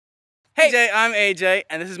Hey Jay, I'm AJ,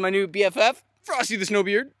 and this is my new BFF, Frosty the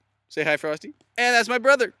Snowbeard. Say hi, Frosty. And that's my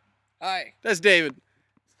brother. Hi. That's David.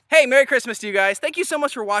 Hey, Merry Christmas to you guys. Thank you so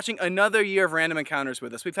much for watching another year of Random Encounters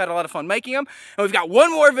with us. We've had a lot of fun making them, and we've got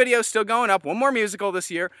one more video still going up, one more musical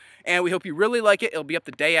this year, and we hope you really like it. It'll be up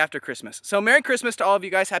the day after Christmas. So Merry Christmas to all of you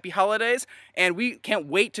guys, Happy Holidays, and we can't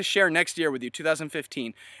wait to share next year with you,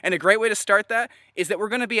 2015. And a great way to start that is that we're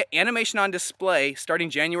gonna be at Animation on Display starting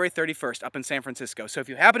January 31st up in San Francisco. So if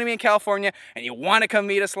you happen to be in California and you wanna come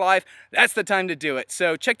meet us live, that's the time to do it.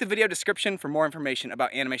 So check the video description for more information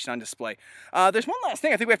about Animation on Display. There's one last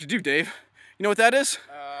thing I think we have to do, Dave. You know what that is?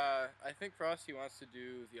 I think Frosty wants to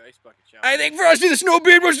do the ice bucket challenge. I think Frosty the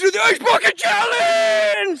Snowbeard wants to do the ice bucket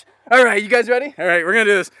challenge! Alright, you guys ready? Alright, we're gonna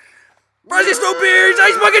do this. Frosty Snowbeard's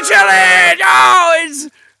ice bucket challenge! Oh, it's...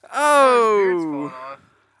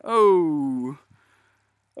 Oh.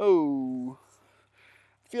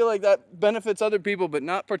 I feel like that benefits other people, but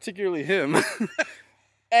not particularly him.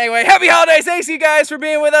 Anyway, happy holidays. Thanks you guys for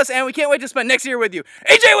being with us, and we can't wait to spend next year with you.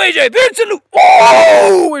 AJ, Beard salute!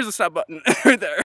 Oh! Where's the stop button? Right there.